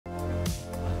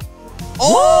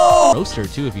Oh! Roast her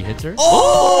too if he hits her.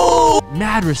 Oh!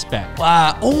 Mad respect.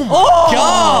 Wow. Oh my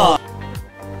God.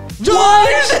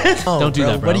 What? Don't do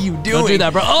that, bro. What are you doing? Don't do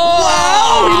that, bro. Oh!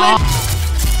 Wow.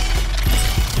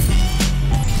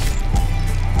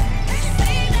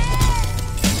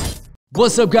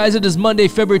 What's up, guys? It is Monday,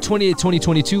 February 28th,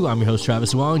 2022. I'm your host,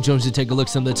 Travis Wong. Jones to take a look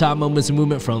at some of the top moments and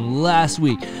movement from last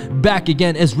week. Back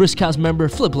again as Risk House member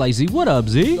Flip Like Z. What up,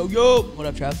 Z? Yo, yo. What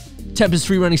up, Trav? Tempest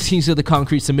Freerunning Kings of the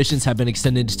Concrete submissions have been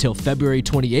extended until February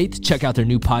 28th. Check out their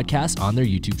new podcast on their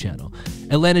YouTube channel.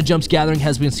 Atlanta Jumps Gathering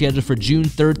has been scheduled for June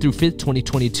 3rd through 5th,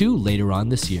 2022, later on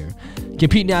this year.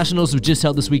 Compete Nationals was just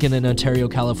held this weekend in Ontario,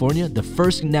 California, the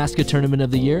first NASKA tournament of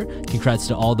the year. Congrats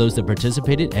to all those that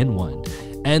participated and won.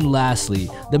 And lastly,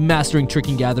 the Mastering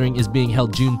Tricking Gathering is being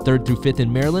held June 3rd through 5th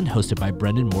in Maryland, hosted by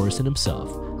Brendan Morrison himself.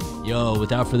 Yo,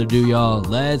 without further ado, y'all,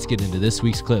 let's get into this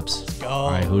week's clips. Let's go.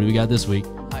 All right, who do we got this week?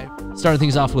 Hi. Starting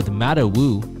things off with Mata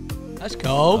Wu. Let's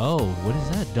go. Oh, what is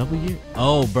that? W?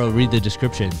 Oh, bro, read the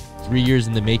description. 3 years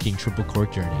in the making, triple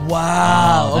cork journey.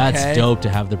 Wow. Oh, that's okay. dope to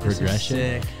have the This is progression.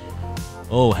 sick.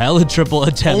 Oh, hella triple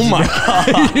attempts. Oh my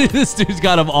God. This dude's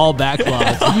got them all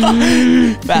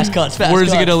backlogged. Fast cuts, fast Where's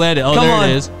cuts. he gonna land it? Oh, Come there on.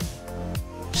 it is.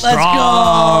 Let's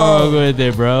Strong go. with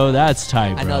it, bro. That's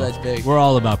tight, bro. I know that's big. We're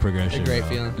all about progression. It's a great bro.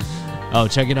 feeling. Oh,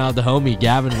 checking out the homie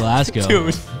Gavin Velasco.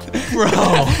 Dude,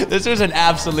 bro, this was an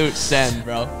absolute send,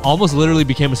 bro. Almost literally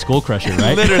became a skull crusher,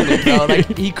 right? Literally, bro.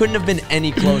 Like, he couldn't have been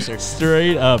any closer.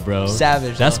 Straight up, bro.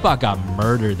 Savage, That though. spot got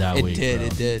murdered that It week. did, bro.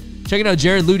 it did. Checking out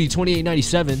Jared Ludy,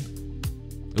 2897.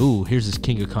 Ooh, here's his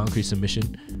King of Concrete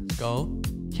submission. Let's go.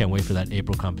 Can't wait for that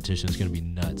April competition. It's gonna be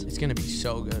nuts. It's gonna be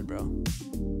so good, bro.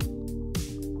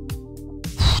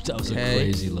 That was Okay. a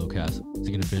crazy low cast. What's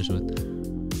he gonna finish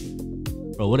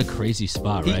with? Bro, what a crazy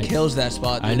spot, He right? kills that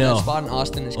spot, dude. I know. That spot in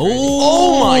Austin is crazy.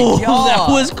 Oh, my God. That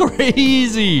was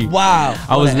crazy. Wow.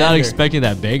 I was What a not ender. expecting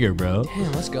that banger, bro.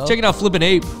 Damn, let's go. Checking out Flippin'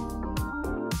 Ape.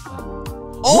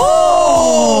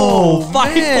 Oh,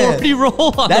 540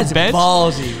 roll on That's the bench.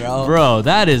 ballsy, bro. Bro,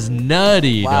 that is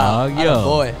nutty, Wow. dog. Yo,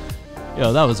 Boy,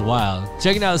 yo, that was wild.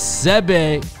 Checking out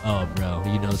Sebe. Oh, bro,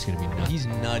 you know it's gonna be nuts. he's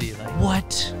nutty. Like,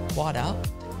 What? quad out?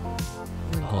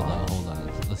 Hold on.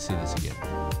 Let's see this again.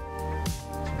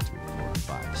 2, 3,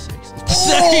 4, 5, 6.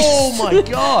 Oh my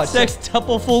God.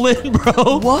 Sextuple full in,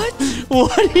 bro. What?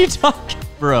 What are you talking,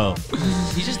 bro?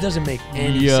 He just doesn't make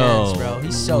any Yo, sense, bro.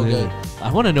 He's so good.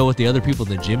 I want to know what the other people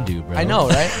in the gym do, bro. I know,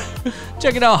 right?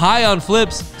 Checking out High on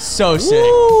Flips. So sick.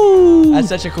 Woo! That's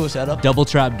such a cool setup. Double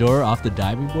trap door off the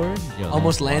diving board. Yo,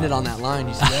 Almost that's landed wild. on that line.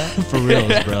 You see that? For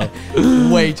reals, bro.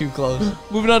 Way too close.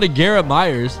 Moving on to Garrett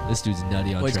Myers. This dude's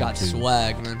nutty on Boy's track got too.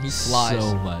 swag, man. He flies.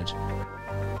 So much.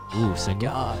 Ooh, single.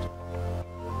 God.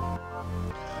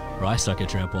 Bro, I suck at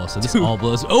tramp wall, so this all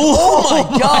blows. Oh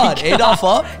my God. Adolf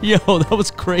up? Yo, that was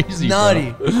crazy,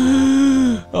 Nutty. bro.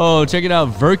 Oh, check it out.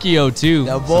 Verkio, too.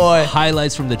 That boy. Some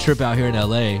highlights from the trip out here in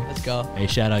LA. Let's go. Hey,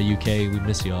 shout out UK. We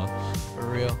miss y'all. For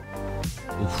real.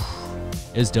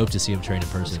 Oof. It's dope to see him train in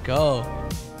person. Let's go.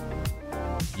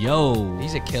 Yo.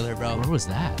 He's a killer, bro. Where was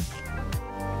that?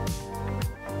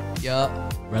 Yup.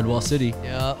 Redwall City.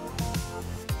 Yup.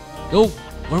 Oh,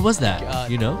 where was that?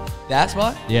 God. You know? That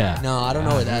spot? Yeah. No, I don't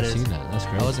know where that I've is. never seen that. That's I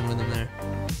crazy. wasn't with him there.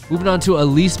 Moving on to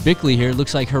Elise Bickley here.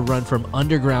 Looks like her run from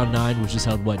Underground 9, which was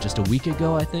held, what, just a week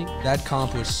ago, I think? That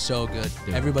comp was so good.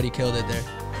 Dude. Everybody killed it there.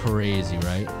 Crazy,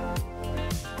 right?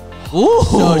 Ooh.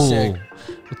 So sick.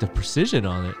 With the precision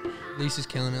on it. Lisa's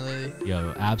killing it lately.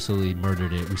 Yo, absolutely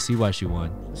murdered it. We see why she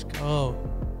won. Let's go.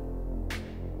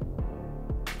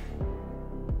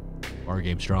 Our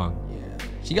game strong. Yeah.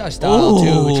 She got style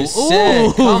too, which is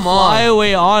sick. Come Fly on.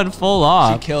 away on, full She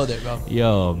off. killed it, bro.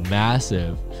 Yo,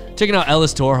 massive. Checking out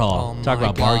Ellis Torhall. Oh Talk my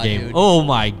about bar God, game. dude. Oh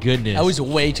my goodness. That was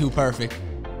way too perfect.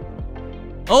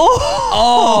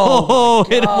 Oh,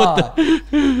 hit him with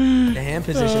the The hand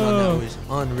position on that was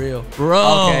unreal.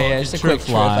 bro. Okay, yeah, just a quick trip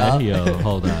fly. out. Yo,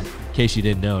 hold on. In case you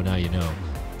didn't know, now you know.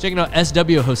 Checking out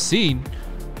SW Hossein.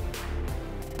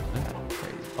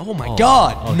 Oh my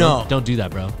God. Oh, no. Don't do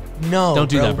that, bro. No. Don't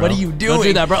do bro. that, bro. What are you doing? Don't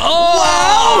do that, bro. Wow.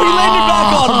 Oh, He landed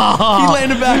back on him. He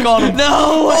landed back on him.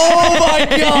 No way, Oh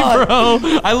my God.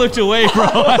 bro. I looked away, bro.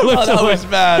 I Oh, looked that away. was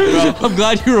bad, bro. I'm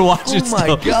glad you were watching Oh my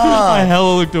still. God. I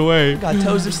hella looked away. Got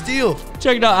toes of steel.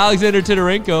 Checking out Alexander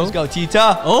Titarenko. Let's go,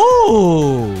 Tita.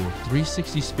 Oh,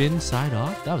 360 spin side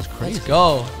off. That was crazy. Let's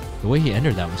go. The way he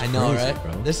entered that was I crazy, know, right?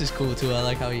 bro. This is cool too. I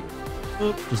like how he.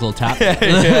 Just a little tap.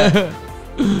 Yeah.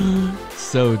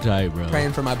 so tight, bro.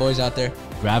 Praying for my boys out there.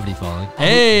 Gravity falling.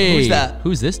 Hey, who's that?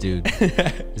 Who's this dude?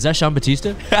 Is that Sean Batista?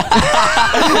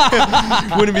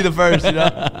 Wouldn't be the first, you know.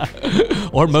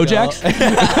 Or Mojax?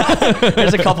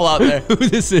 There's a couple out there. Who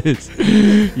this is?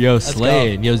 Yo,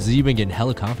 slaying. Yo, Z been getting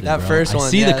hella confident, That bro. first one. I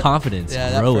see the confidence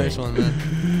growing. That first one,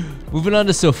 man. Moving on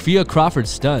to Sophia Crawford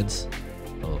stunts.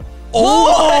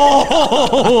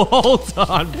 Oh, hold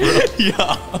on, bro. Yeah.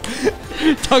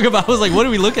 Talk about, I was like, what are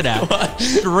we looking at? What?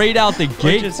 Straight out the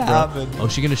gate, just bro. happened? Oh,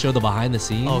 she gonna show the behind the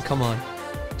scenes? Oh, come on.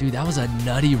 Dude, that was a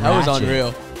nutty ratchet. That was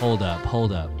unreal. Hold up,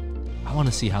 hold up. I want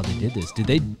to see how they did this. Did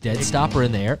they dead stop her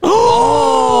in the air?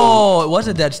 Oh, it was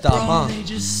a dead stop, huh? They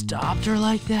just stopped her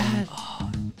like that?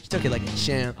 She took it like a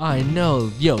champ. I know.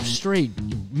 Yo, straight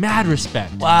mad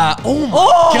respect. Wow. Oh, my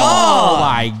Oh God.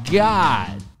 my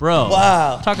God. Bro.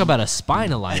 Wow. Talk about a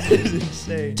spine alignment.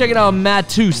 Insane. Check it out,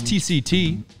 Matus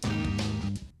TCT.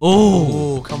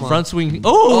 Oh, come on. Front swing.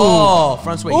 Oh,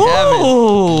 front swing heaven.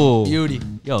 Oh. Beauty.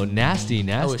 Yo, nasty,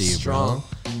 That was nasty, strong.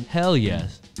 bro. Hell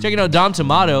yes. Check it out, Dom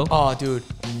Tomato. Oh, dude.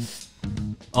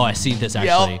 Oh, I seen this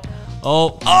actually. Yep.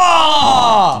 Oh,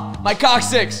 Oh, my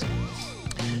coccyx.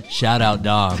 shout out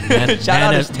Dom. Man, Shout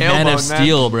out his tailbone, man of man.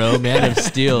 steel, bro. Man of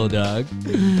steel, dog.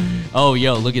 Oh,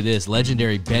 yo, look at this.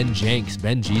 Legendary Ben Jenks.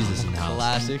 Ben Jesus in the house.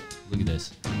 Classic. Look at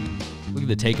this. Look at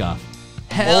the takeoff.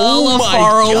 Hella my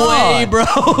far God. away, bro.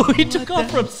 He took off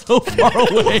from so far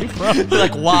away, bro.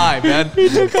 Like, why, man? He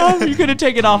took off. You could have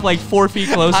taken off like 4 feet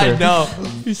closer. I know.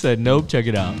 He said, nope, check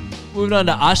it out. Moving on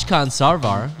to Ashkan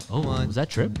Sarvar. Oh, on. was that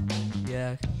trip?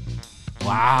 Yeah.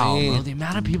 Wow, bro. Man. The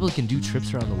amount of people that can do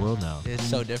trips around the world now. It's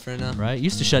so different now. Right?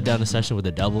 Used to shut down a session with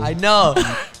a double. I know.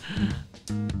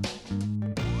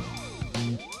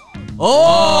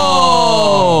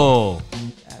 Oh!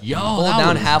 Yo, Full that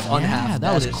down, was, half on yeah, half.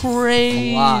 That was is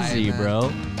crazy, fly, man.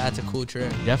 bro. That's a cool trick.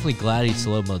 Definitely glad he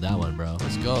slow-moed that one, bro.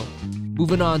 Let's go.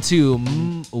 Moving on to,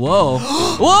 whoa.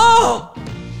 Whoa!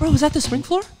 Bro, was that the spring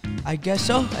floor? I guess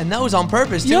so. And that was on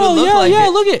purpose, too. Yo, it looked yeah, like yeah,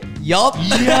 it. look it. Yup.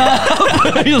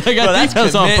 Yeah. You're like, I Bro, think that's that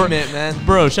was on commitment, man.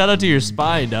 Bro, shout out to your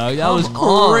spine, dog. That was Come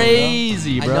on,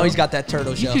 crazy, bro. I know he's got that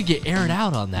turtle You shell. could get aired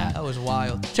out on that. That was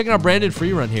wild. Checking out Brandon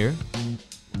Freerun here.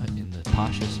 In the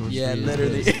Pasha source. Yeah, tree,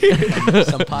 literally.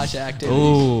 Some Pasha activities.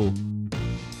 Oh.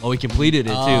 Oh, he completed it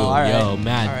too. all right. Yo,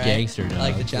 mad All right. gangster, dog. I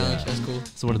like the challenge. Yeah. That's cool.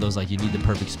 It's one of those like you need the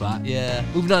perfect spot. Yeah.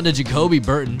 Moving on to Jacoby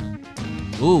Burton.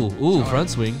 Ooh, front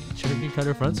swing. Chicken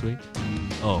cutter front swing.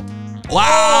 Oh.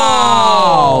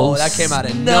 Wow! That came out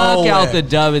of Knock nowhere. out the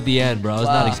dub at the end, bro. I was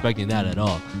not Wow. expecting that at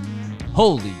all.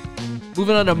 Holy.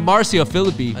 Moving on to Marcio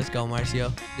Philippi. Let's go,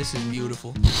 Marcio. This is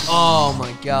beautiful. Oh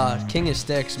my God. King of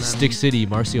sticks, man. Stick City,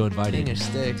 Marcio invited. King of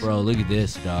sticks. Bro, look at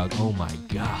this, dog. Oh my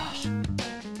gosh.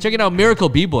 Checking out Miracle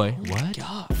B-Boy. What?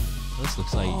 God. This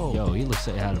looks like, Whoa. yo, he looks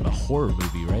like out of a horror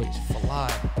movie, right?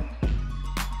 Fly.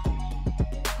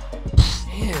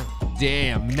 Damn.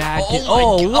 Damn, Mac.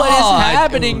 Oh my what is God,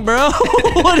 happening, dude. bro?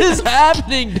 What is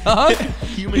happening, dog?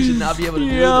 Humans should not be able to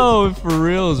do Yo, for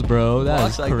reals, bro. That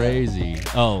Walks is like that. crazy.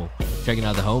 Oh, checking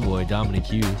out the homeboy, Dominic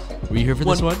Hughes. Were you here for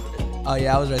this one? this. Oh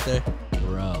yeah, I was right there.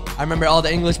 Bro. I remember all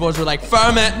the English boys were like,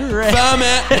 firm it, Right. firm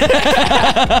it.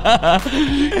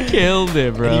 Killed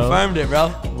it, bro. And he firmed it,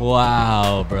 bro.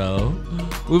 Wow, bro.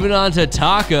 Moving on to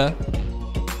Taka.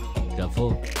 Dub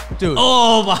full. Dude.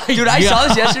 Oh my god. Dude, I saw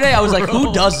this yesterday. I was like,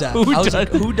 who does that? Who I was does- like,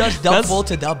 who does dub That's- full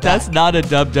to dub That's back? not a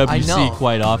dub I you see know.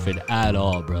 quite often at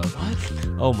all, bro. What?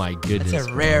 Oh my goodness. That's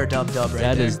a rare dub right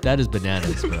That there. is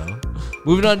bananas, bro.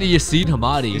 Moving on to Yassine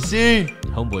Hamadi. You see?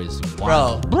 Homeboy is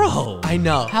wild. Bro. I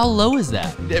know. How low is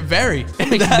that? Very. It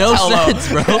makes no sense,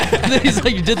 bro. And then he's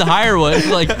like, you did the higher one. He's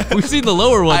like, we've seen the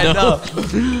lower one, I though.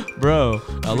 Bro,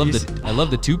 I love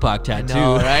the Tupac tattoo.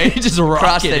 know, right? He just Across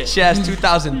rocking the it. chest,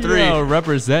 2003. Yo,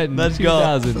 representing Let's go.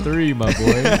 2003, my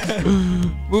boy.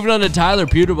 Moving on to Tyler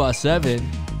Pewterbaugh 7.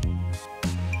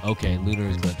 Okay, Lunar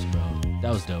Eclipse, bro.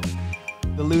 That was dope.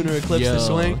 The lunar eclipse Yo,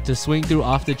 to swing. through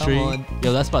off the Come tree. on.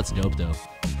 Yo, that spot's dope, though.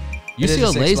 It is a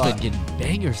sick UCLA's spot. been getting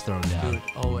bangers thrown down. Dude,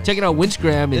 always. Checking out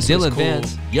Winchgram and This was Dylan cool.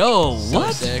 Vance. Yo, So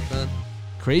what? sick, man.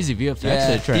 Crazy VFX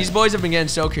Yeah, track. these boys have been getting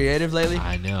so creative lately.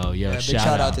 I know, yo. Yeah, big shout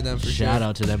shout out to them for Shout sure.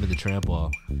 out to them in the tramp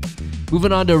wall.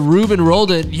 Moving on to Ruben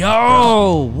Roldan.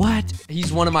 Yo, what?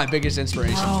 He's one of my biggest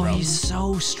inspirations, bro. He's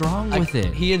so strong Like, with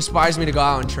it. He inspires me to go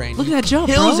out and train. Look at that jump,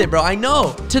 Kills bro. it, bro. I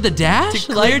know. To the dash?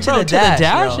 To clear to bro, the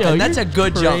dash, bro. Yo, And that's you're a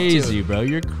good jump, too. Crazy, bro.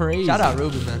 You're crazy. Shout out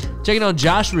Ruben, man. Checking out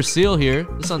Josh Rasil here.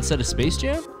 This on set of Space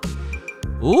Jam?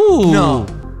 Ooh. No.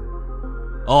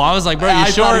 Oh, I was like, bro, I you're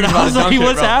thought short. he was I about was to like, dunk it,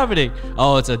 what's bro. happening?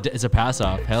 Oh, it's a pass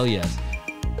off. Hell yes.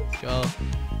 Go.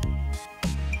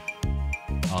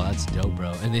 Oh, that's dope,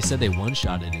 bro. And they said they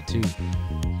one-shotted it too.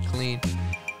 Clean.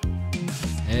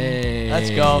 Hey.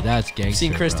 Let's go. That's gangster. I've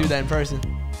seen Chris bro. do that in person.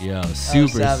 Yo,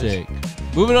 super savage.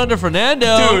 sick. Moving on to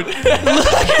Fernando. Dude, look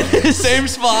at this. Same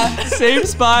spot. Same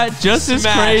spot, just as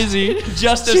Smash. crazy.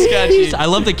 Just as sketchy. I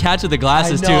love the catch of the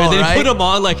glasses I too. know, And they right? put them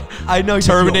on like I know.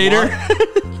 Terminator.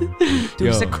 Dude,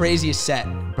 it's the craziest set.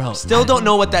 Bro, Still don't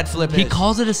know what that flip is. He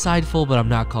calls it a side full, but I'm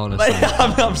not calling it a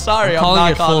side. I'm sorry. I'm calling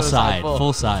not it full calling side. full.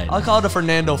 Full side. I'll call it a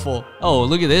Fernando full. Oh,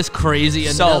 look at this crazy.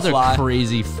 So Another fly.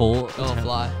 crazy full. Don't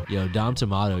fly. Yo, Dom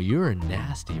Tomato, you're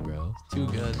nasty, bro. Too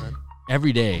good, man.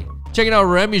 Every day. Checking out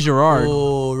Remy Girard.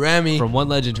 Oh, Remy. From one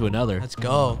legend to another. Let's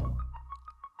go.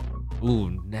 Ooh,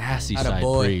 nasty Atta side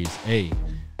boy. breeze. Hey,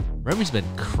 Remy's been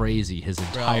crazy his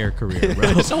entire career, bro.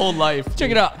 His whole life.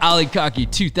 Check it out, Ali Kaki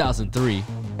 2003.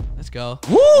 Let's go.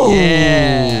 Woo!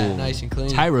 Yeah. Nice and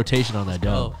clean. High rotation on that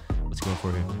dub. go. Let's go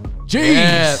for him. Jeez,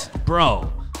 Yeah.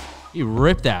 bro. He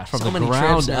ripped that from So the many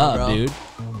ground trips now, up, bro. dude.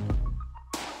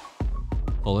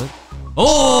 Pull it.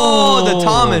 Oh, the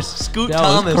Thomas. Scoot that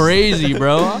Thomas. was crazy,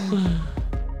 bro.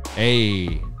 Hey,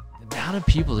 the amount of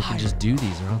people that can just do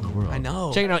these around the world. I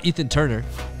know. Checking out Ethan Turner.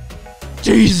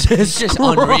 Jesus, It's just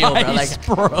unreal, bro. Christ,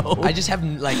 Like, bro. I just have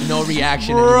like no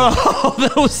reaction Bro, anymore.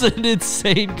 that was an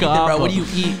insane combo. Bro, what do you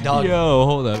eat, dog? Yo,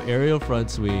 hold up. Aerial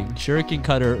front swing, shuriken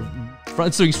cutter,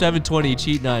 front swing 720,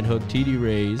 cheat 9 hook, TD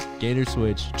raise, gainer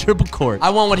switch, triple court.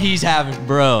 I want what he's having.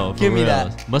 Bro, Give for me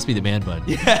reals. that. Must be the man bun.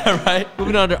 Yeah, right?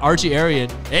 Moving on to Archie Arian.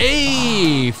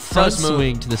 Hey, front smooth.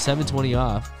 swing to the 720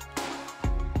 off.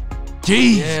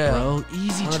 Jeez, Yeah. bro.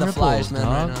 Easy One of the triples, flyest men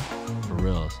dog. right now. For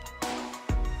reals.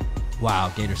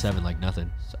 Wow, gainer 7 like nothing.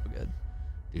 So good.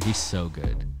 Dude, he's so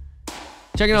good.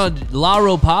 Checking out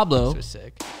Lauro Pablo. This was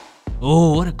sick.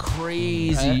 Oh, what a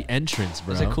crazy Right? entrance,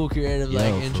 bro. It's a cool creative like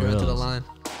Yo, for intro to the reals. line.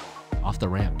 Off the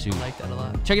ramp, too. I like that a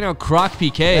lot. Checking out Croc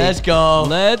PK. Let's go.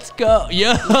 Let's go.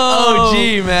 Yo.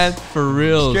 OG, man. For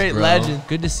real. Straight bro. legend.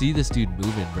 Good to see this dude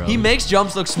moving, bro. He makes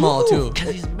jumps look small, too.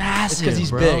 Because he's massive. 'cause he's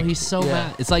bro. big. He's so Yeah.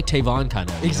 massive. It's like Tavon kind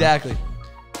of. Exactly.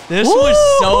 This was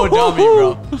so dummy,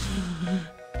 bro.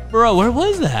 Bro, where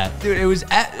was that? Dude, it was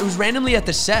randomly at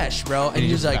the sesh, bro. And he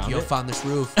he was just like, found yo, it? found this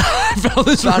roof. Found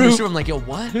this Found roof. this roof. I'm like, yo,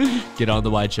 what? Get on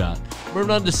the wide shot.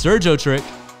 Moving on to Sergio trick.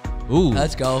 Ooh.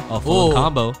 Let's go. A full Ooh.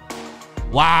 combo.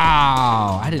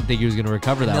 Wow. I didn't think he was going to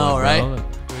recover that No, one, right? bro.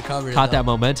 Recovered Caught it, that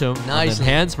though. momentum. Nice. And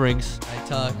then handsprings. I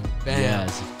tuck. Bam.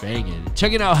 Yes, banging.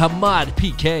 Checking out Hamad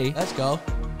PK. Let's go.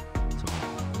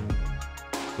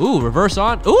 Ooh, reverse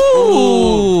on.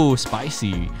 Ooh,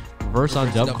 spicy. Reverse on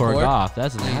Reverse dub dub cork cork. off.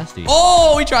 That's nasty.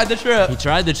 Oh, he tried the trip. He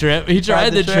tried the trip. He tried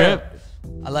the trip.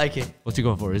 I like it. What's he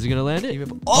going for? Is he going to land it?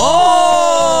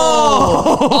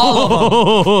 Oh!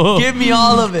 All of them. Give me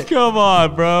all of it. Come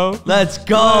on, bro. Let's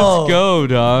go. Let's go,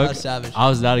 dog. That's savage. I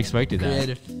was not expecting that.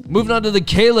 Creative. Moving on to the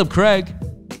Caleb Craig.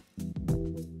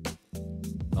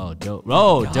 Oh, dope.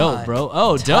 Oh, God. dope, bro.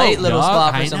 Oh, Tight dope, little dog.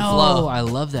 spot for I some know. flow. I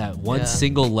love that. One Yeah.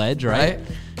 single ledge, right?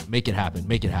 Right? Make it happen.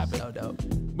 Make it happen. So dope.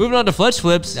 Moving on to Fletch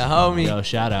Flips. The homie. Yo,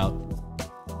 shout out.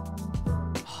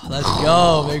 Let's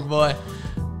go, big boy.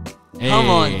 Come Hey.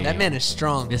 on. That man is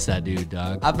strong. Miss that dude,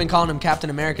 dog. I've been calling him Captain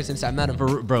America since I met him.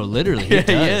 Bro, literally, he Yeah, he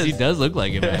does. is. He does look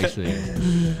like him, actually.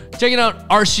 Checking out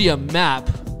Arshia Map.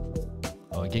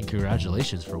 Oh, again,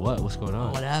 congratulations for what? What's going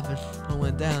on? What happened? What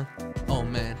went down? Oh,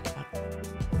 man.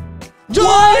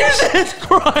 Jesus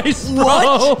Christ, bro.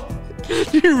 What?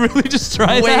 Did you really just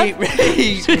try that?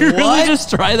 Wait. Did you really What? just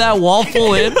try that wall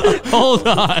full in? Hold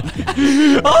on.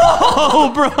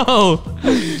 Oh, bro.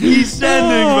 He's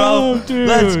sending, bro. Oh, dude.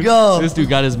 Let's go. This dude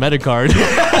got his Metacard.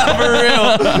 For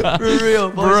real. For real.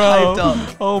 Boy's hyped Bro. up.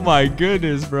 Oh, my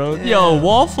goodness, bro. Yeah. Yo,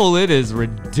 wall full in is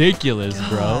ridiculous,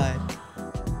 bro. God.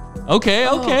 Okay.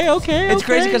 It's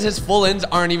crazy because his full ins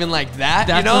aren't even like that,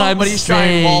 That's you know? what I'm but he's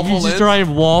saying. trying wall full He's just ins.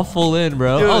 trying wall full in,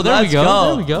 bro. Dude, oh, there we let's go. go.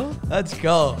 There we go. Let's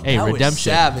go. Hey, That was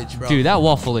redemption. savage, bro. Dude, that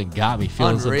wall full in got me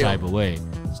feeling Unreal. some type of way.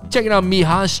 Checking out Miha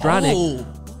Stranik. Oh,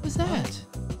 What's that?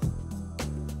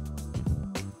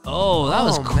 Oh, that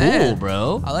was Oh, cool, man.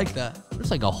 bro. I like that.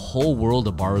 There's like a whole world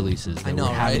of bar releases that know, we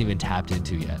haven't right? even tapped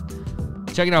into yet.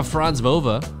 Checking out Franz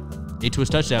Vova.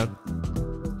 8-twist touchdown.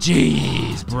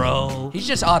 Jeez, bro. He's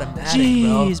just automatic,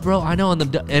 Jeez, bro. I know on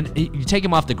the and you take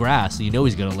him off the grass, and you know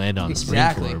he's gonna land on the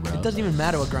Exactly. spring floor, bro. It doesn't even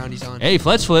matter what ground he's on. Hey,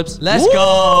 Fletch Flips. Let's Woo!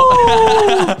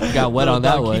 go. Got wet on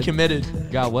that He one.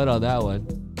 committed. Got wet on that one.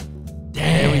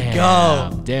 There we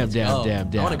go. Damn.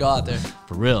 I want to go out there.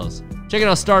 For reals. Checking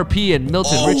out Star P and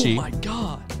Milton Ritchie. Oh my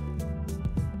god.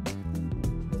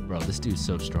 Bro, this dude's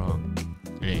so strong.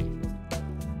 Hey.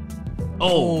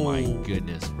 Oh my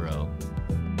goodness, bro.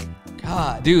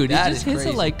 God. Dude, he that just is hits crazy.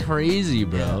 it like crazy,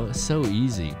 bro. Yeah. It's so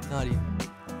easy. Nutty.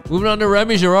 Moving on to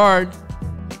Remy Girard.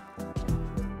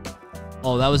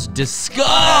 Oh, that was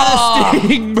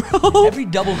disgusting, bro. Every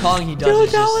double Kong he does Dude,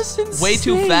 is that just was way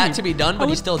too insane. fat to be done, I but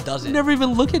he would still does it. Never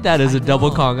even look at that as a double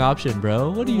know. Kong option,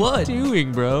 bro. What are you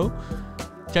doing, bro?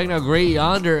 Checking out Great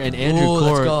Yonder and Andrew Ooh,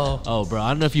 Court. let's go. Oh, bro, I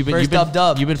don't know if you've been First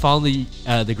you've been following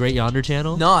the Great Yonder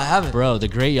channel. No, I haven't. Bro, the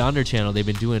Great Yonder channel, they've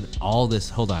been doing all this.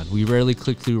 Hold on, we rarely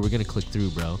click through. We're gonna click through,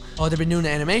 bro. Oh, they've been doing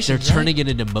the animation. They're turning it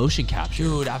into motion capture.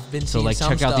 Dude, I've been So seeing like, some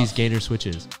check out stuff. these gainer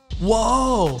switches.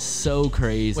 Whoa. So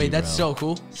crazy. Wait, that's bro. so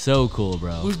cool. So cool,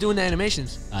 bro. Who's doing the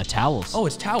animations? Towels. Oh,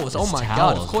 it's towels. Oh It's my God.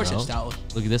 towels, Of course bro. it's towels.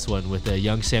 Look at this one with a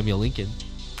young Samuel Lincoln.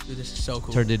 Dude, this is so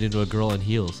cool. Turned it into a girl in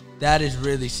heels. That is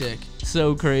really sick.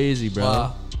 So crazy, bro.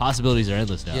 Wow. Possibilities are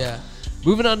endless now. Yeah.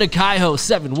 Moving on to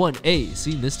Kaiho718.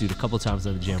 Seen this dude a couple times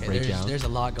on the Jam Okay, Breakdown. there's a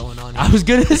lot going on here. I was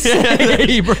gonna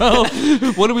say, bro.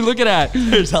 What are we looking at?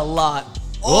 There's a lot.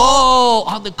 Oh,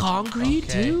 on the concrete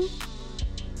Okay. too.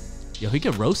 Yo, he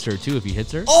can roast her too if he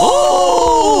hits her.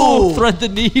 Oh! Thread the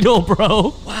needle,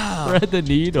 bro. Wow. Thread the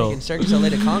needle. Taking Circus LA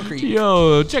to concrete.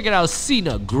 Yo, check it out.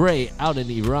 Sina Gray out in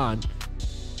Iran.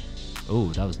 Oh,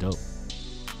 that was dope.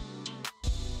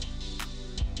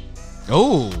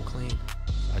 Oh, Clean.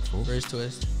 that's cool. First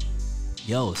twist.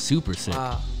 Yo, super sick.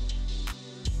 Wow.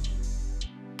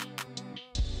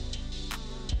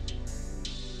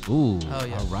 Ooh, Hell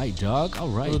yeah. all right, dog. All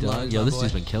right, Good dog. lines, Yo, my this boy.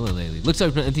 dude's been killing lately. Looks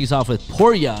like we're ending things off with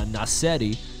Porya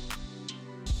Naseri.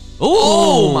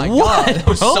 Oh my what, God. That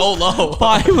was bro? so low.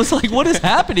 I was like, what is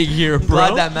happening here, bro?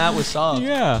 Glad that mat was soft.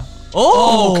 Yeah.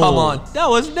 Oh, come on. That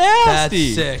was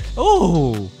nasty. That's sick.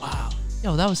 Oh. Wow.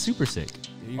 Yo, that was super sick.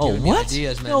 You're Oh, giving me what?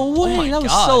 ideas, man. No way. Oh my that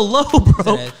was God. so low,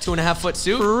 bro. Is that a 2.5 foot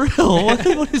suit? For real.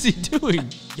 What is he doing?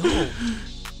 Yo.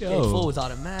 Yo. Full was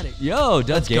automatic. Yo, Let's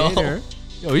Dutch go. Gainer.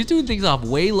 Yo, he's doing things off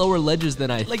way lower ledges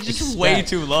than I Like, just expect. way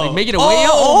too low. Like, making it Oh, way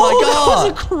up. oh my That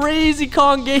God. was a crazy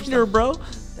Kong Gainer, bro.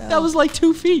 That was like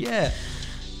 2 feet. Yeah.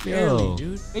 Yo, Barely,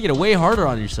 dude. making it way harder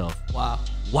on yourself. Wow.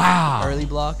 Wow. Early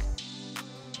block.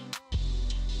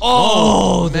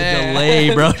 Oh, the man.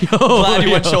 delay, bro. Yo, Glad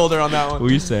you went yo. shoulder on that one.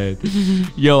 We said.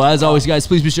 Yo, as always, guys,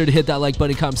 please be sure to hit that like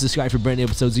button, comment, subscribe for brand new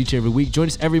episodes each and every week. Join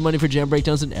us every Monday for Jam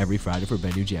Breakdowns and every Friday for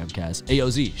brand new Jamcast.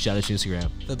 AOZ, shout out to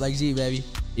Instagram. Flip like Z,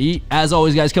 baby. As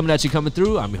always, guys, coming at you, coming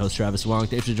through. I'm your host, Travis Wong.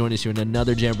 Thanks for joining us here in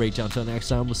another Jam Breakdown. Until next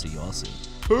time, we'll see you all soon.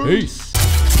 Peace.